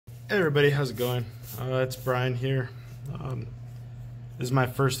Hey everybody, how's it going? It's Brian here. This is my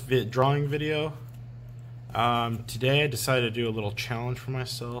first drawing video. Today I decided to do a little challenge for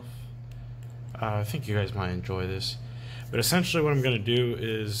myself. I think you guys might enjoy this. But essentially what I'm going to do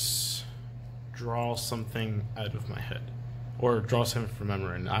is draw something out of my head. Or draw something from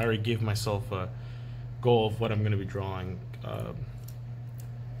memory. And I already gave myself a goal of what I'm going to be drawing.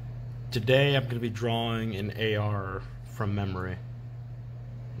 Today I'm going to be drawing an AR from memory.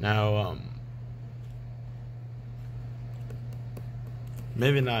 Now,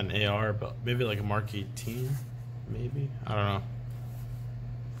 maybe not an AR, but maybe like a Mark 18, maybe? I don't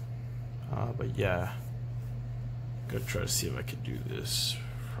know. But yeah, I'm gonna try to see if I could do this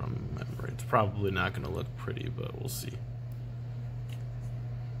from memory. It's probably not gonna look pretty, but we'll see.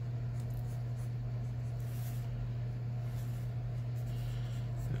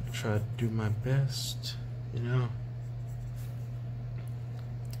 I'll try to do my best, you know?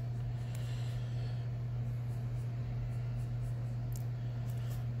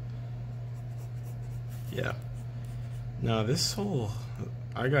 Yeah. Now this whole,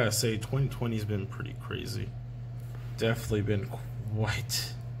 I gotta say, 2020 has been pretty crazy. Definitely been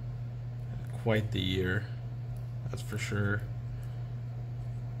quite the year. That's for sure.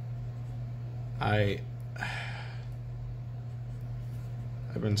 I've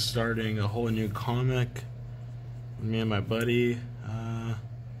been starting a whole new comic with me and my buddy.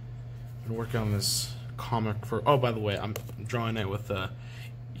 Been working on this comic for, oh, by the way, I'm drawing it with a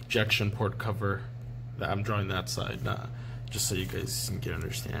ejection port cover. I'm drawing that side, just so you guys can get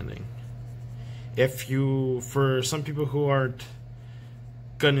understanding. For some people who aren't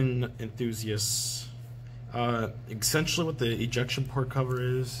gun enthusiasts, essentially what the ejection port cover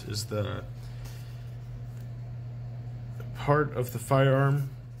is the part of the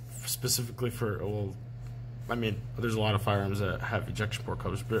firearm, specifically for, well, I mean, there's a lot of firearms that have ejection port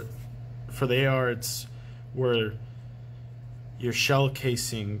covers, but for the AR, it's where your shell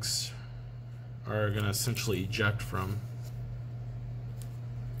casings are going to essentially eject from,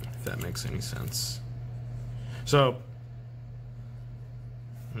 if that makes any sense. So,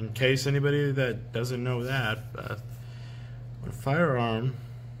 in case anybody that doesn't know that, when a firearm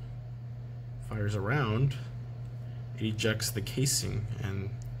fires around, it ejects the casing, and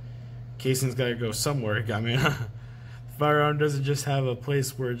casing's got to go somewhere. I mean, the firearm doesn't just have a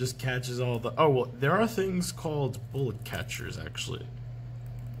place where it just catches all the... Oh, well, there are things called bullet catchers, actually.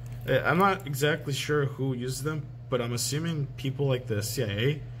 I'm not exactly sure who uses them, but I'm assuming people like the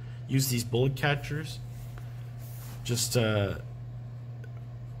CIA use these bullet catchers just to,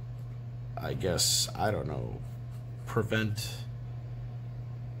 I guess, I don't know, prevent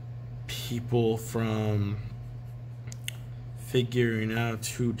people from figuring out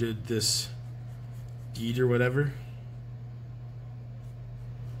who did this deed or whatever.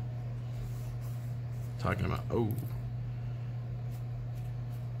 Talking about, oh.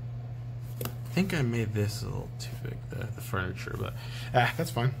 I think I made this a little too big, the furniture, but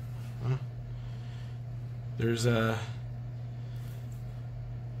that's fine. There's no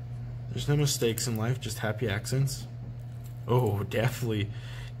mistakes in life, just happy accents. Oh, definitely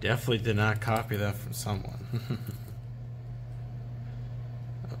did not copy that from someone.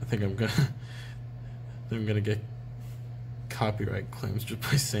 I think I'm gonna get copyright claims just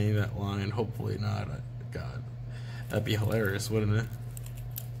by saying that line. Hopefully not. God, that'd be hilarious, wouldn't it?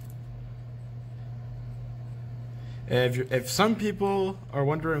 If some people are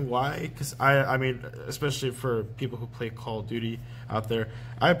wondering why, because I mean, especially for people who play Call of Duty out there,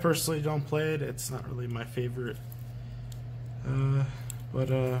 I personally don't play it. It's not really my favorite. But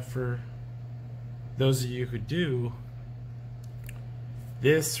for those of you who do,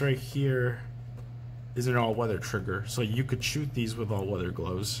 this right here is an all-weather trigger, so you could shoot these with all-weather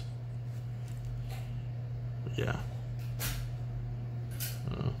gloves. But yeah.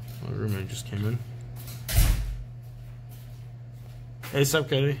 My roommate just came in. Hey, what's up,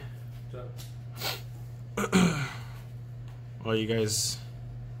 Cody? What's up? Well, you guys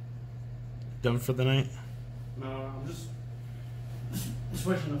done for the night? No, I'm just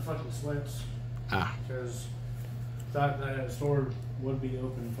switching the fucking sweats. Because thought that store would be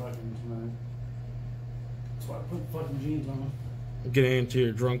open fucking tonight. That's why I put fucking jeans on. Getting into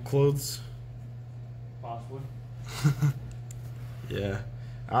your drunk clothes? Possibly. Yeah.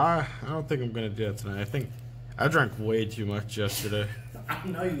 I don't think I'm gonna do that tonight. I think I drank way too much yesterday. I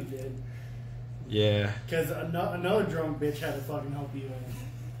know you did. Yeah. Because another drunk bitch had to fucking help you in.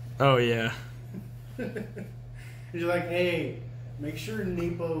 Oh, yeah. You're like, hey, make sure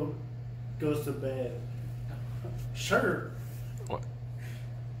Nepo goes to bed. Sure. What?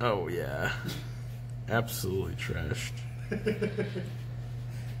 Oh, yeah. Absolutely trashed.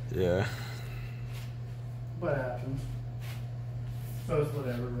 Yeah. What happens? So it's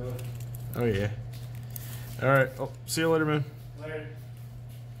whatever, really. Oh, yeah. Alright. Oh, see you later, man. Later.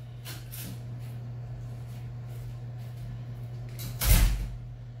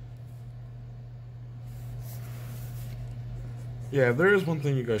 Yeah, there is one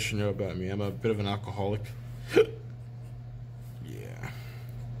thing you guys should know about me. I'm a bit of an alcoholic. Yeah.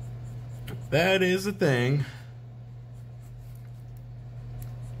 That is a thing.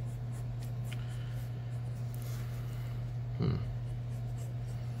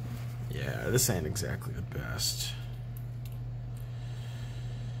 Yeah, this ain't exactly the best.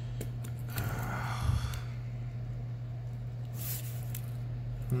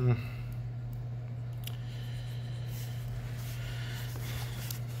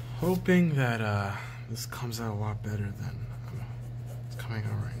 Hoping that this comes out a lot better than it's coming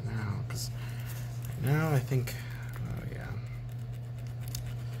out right now, because right now I think, oh yeah,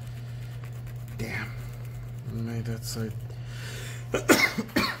 damn, I made that side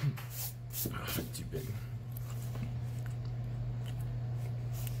too big.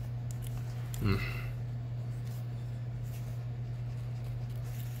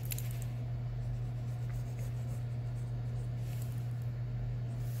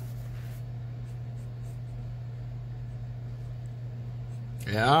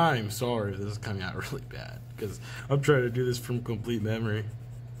 Yeah, I'm sorry if this is coming out really bad, because I'm trying to do this from complete memory.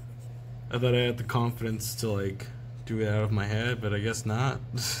 I thought I had the confidence to, like, do it out of my head, but I guess not.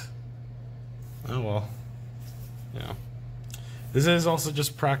 Oh well. Yeah. This is also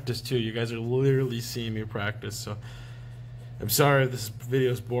just practice, too. You guys are literally seeing me practice, so I'm sorry if this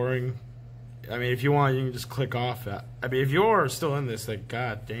video is boring. I mean, if you want, you can just click off. I mean, if you're still in this, like,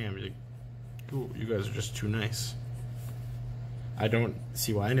 god damn, you guys are just too nice. I don't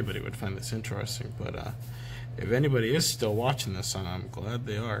see why anybody would find this interesting, but if anybody is still watching this, I'm glad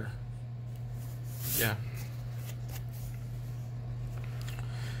they are. Yeah.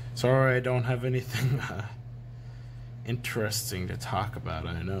 Sorry I don't have anything interesting to talk about.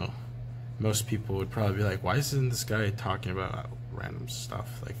 I know most people would probably be like, why isn't this guy talking about random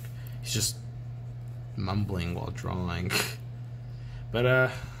stuff? Like, he's just mumbling while drawing.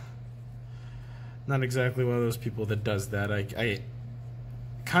 But not exactly one of those people that does that. I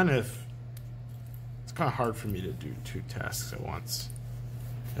kind of, it's kind of hard for me to do 2 tasks at once.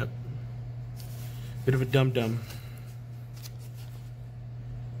 Yep. Bit of a dum-dum.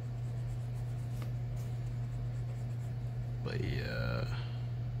 But yeah.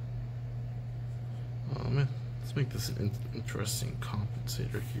 Let's make this an interesting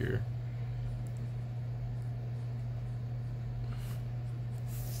compensator here.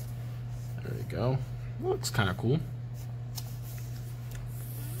 There we go. Looks kind of cool.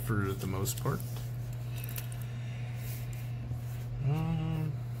 For the most part.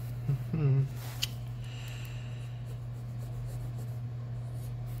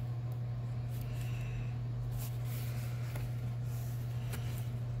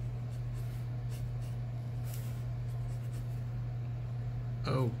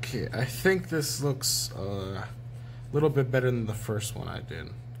 Okay, I think this looks a little bit better than the first one I did,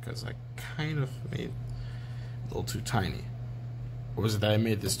 because I kind of made it a little too tiny. Or was it that I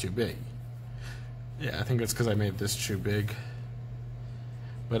made this too big? Yeah, I think it's because I made this too big.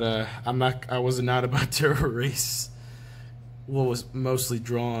 But I was not about to erase what was mostly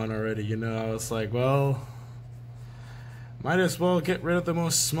drawn already, you know. I was like, well, might as well get rid of the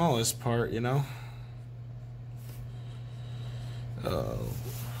most smallest part, you know.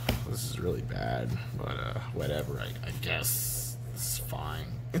 This is really bad, but whatever, I guess it's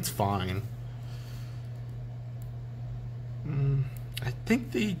fine. It's fine. I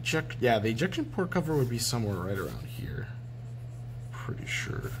think the ejection port cover would be somewhere right around here. Pretty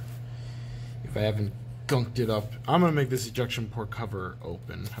sure. If I haven't gunked it up, I'm gonna make this ejection port cover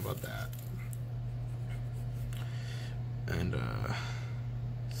open. How about that? And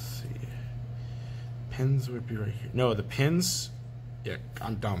let's see. Pins would be right here. No, the pins. Yeah,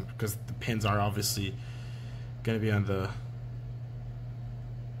 I'm dumb because the pins are obviously gonna be on the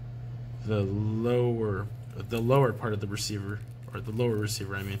lower part of the receiver, or the lower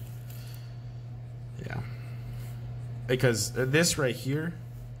receiver, I mean. Yeah. Because this right here,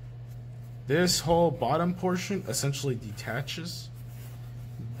 this whole bottom portion essentially detaches.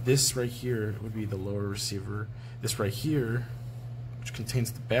 This right here would be the lower receiver. This right here, which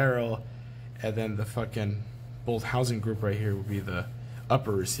contains the barrel, and then the fucking bolt housing group right here would be the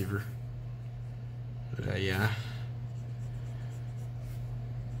upper receiver. Yeah.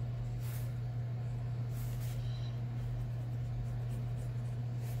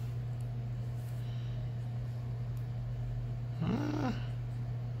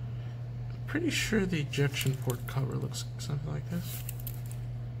 pretty sure the ejection port cover looks something like this.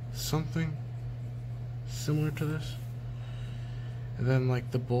 Something similar to this. And then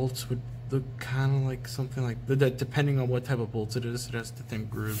like the bolts would look kind of like something like that, depending on what type of bolts it is. It has the thin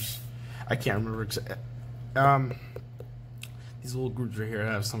grooves. I can't remember exactly. These little grooves right here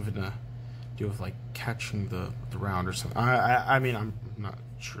have something to do with like catching the round or something. I mean, I'm not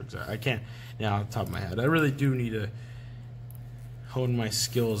sure exactly. I can't now off the top of my head. I really do need to hone my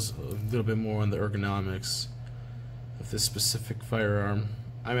skills a little bit more on the ergonomics of this specific firearm.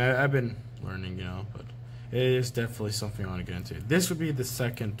 I mean, I've been learning, you know, but it is definitely something I want to get into. This would be the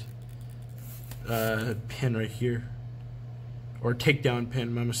second pin right here, or takedown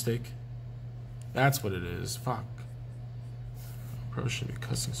pin. My mistake. That's what it is. Fuck. I probably shouldn't be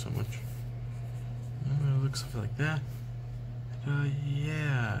cussing so much. It looks something like that.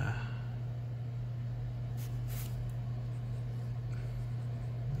 Yeah.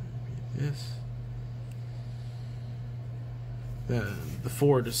 Maybe this. The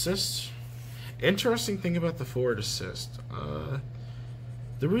forward assist. Interesting thing about the forward assist.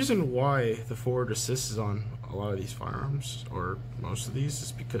 The reason why the forward assist is on a lot of these firearms, or most of these,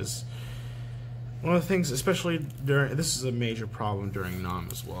 is because one of the things, especially during, this is a major problem during NAM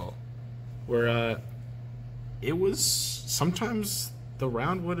as well, where it was sometimes the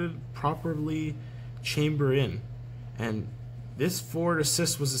round wouldn't properly chamber in, and this forward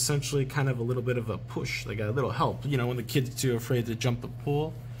assist was essentially kind of a little bit of a push, like a little help. You know, when the kid's too afraid to jump the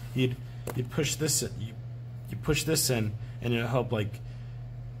pool, you'd push this in, you push this in, and it'll help like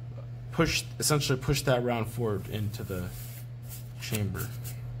essentially push that round forward into the chamber.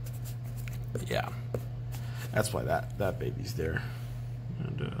 But yeah, that's why that baby's there.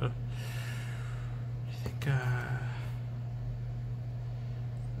 And I think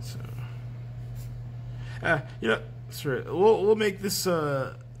so. You know, sorry, we'll make this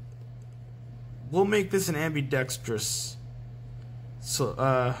an ambidextrous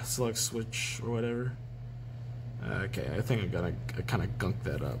select switch or whatever. Okay, I think I kind of gunked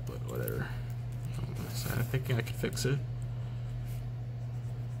that up, but whatever. I think I can fix it.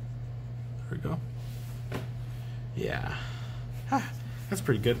 There we go. Yeah, that's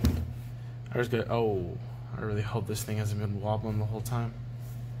pretty good. I was good. Oh, I really hope this thing hasn't been wobbling the whole time.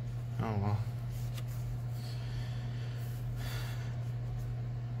 Oh well.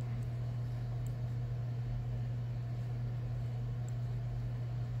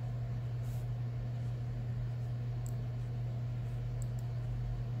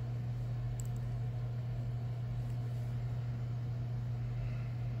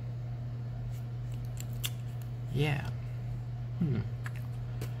 Yeah.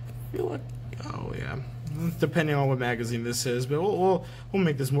 Feel like, oh yeah. Depending on what magazine this is, but we'll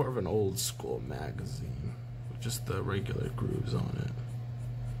make this more of an old school magazine with just the regular grooves on it.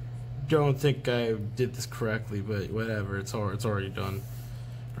 Don't think I did this correctly, but whatever. It's already done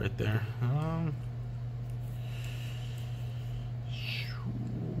right there.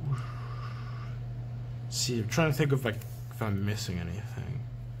 See, I'm trying to think if I'm missing anything.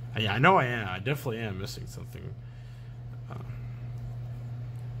 Yeah, I know I am. I definitely am missing something.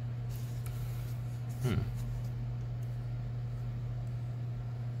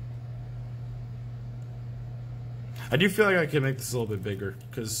 I do feel like I can make this a little bit bigger,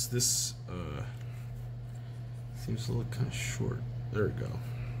 because this seems a little kind of short. There we go.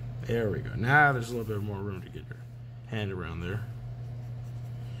 There we go. Now there's a little bit more room to get your hand around there.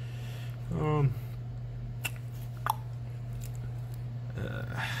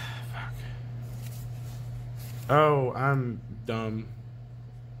 Fuck. Oh, I'm dumb.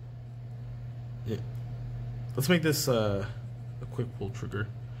 Yeah. Let's make this a quick pull trigger,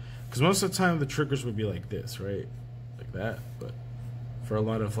 because most of the time the triggers would be like this, right? Like that. But for a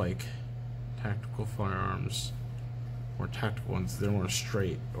lot of like tactical firearms, or tactical ones, they're more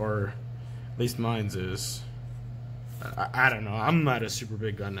straight, or at least mine's is. I don't know. I'm not a super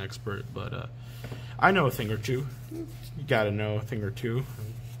big gun expert, but I know a thing or two. You gotta know a thing or two,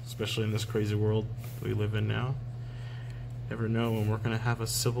 especially in this crazy world we live in now. Never know when we're gonna have a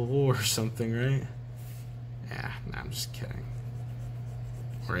civil war or something, right? Yeah, nah, I'm just kidding.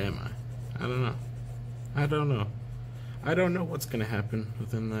 Or am I? I don't know. I don't know. I don't know what's gonna happen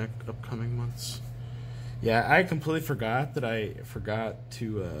within the upcoming months. Yeah, I completely forgot that I forgot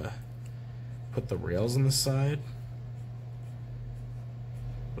to put the rails on the side.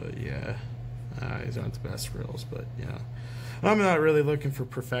 But yeah, these aren't the best rails, but yeah. I'm not really looking for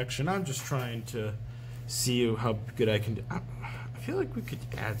perfection. I'm just trying to see how good I can do. I feel like we could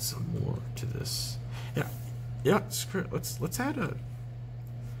add some more to this. Yeah, screw it. Let's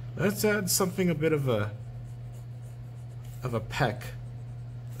add something a bit of a peck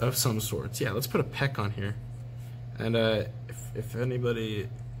of some sorts. Yeah, let's put a PEC on here. And if anybody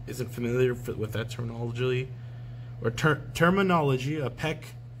isn't familiar with that terminology, terminology, a PEC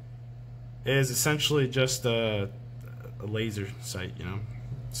is essentially just a laser sight. You know,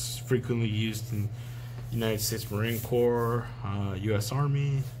 it's frequently used in United States Marine Corps, U.S.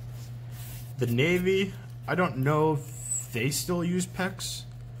 Army, the Navy. I don't know if they still use PECs.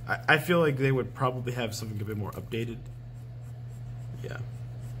 I feel like they would probably have something a bit more updated. Yeah.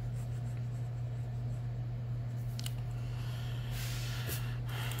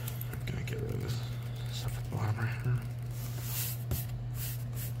 I'm gonna get rid of this stuff at the bottom right here.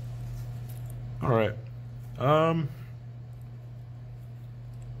 Alright.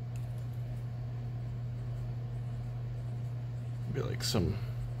 Maybe like some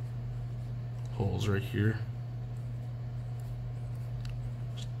holes right here.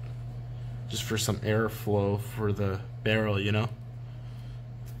 Just for some airflow for the barrel, you know?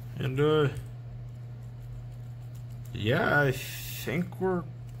 And, yeah, I think we're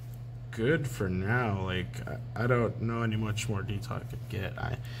good for now. Like, I don't know any much more detail I could get.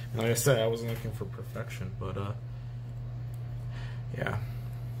 Like I said, I wasn't looking for perfection, but, yeah.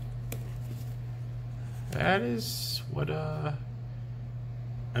 That is what,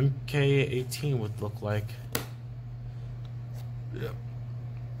 MK18 would look like. Yep.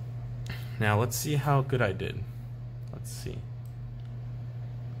 Now, let's see how good I did. Let's see.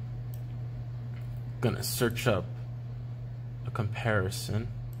 Gonna search up a comparison.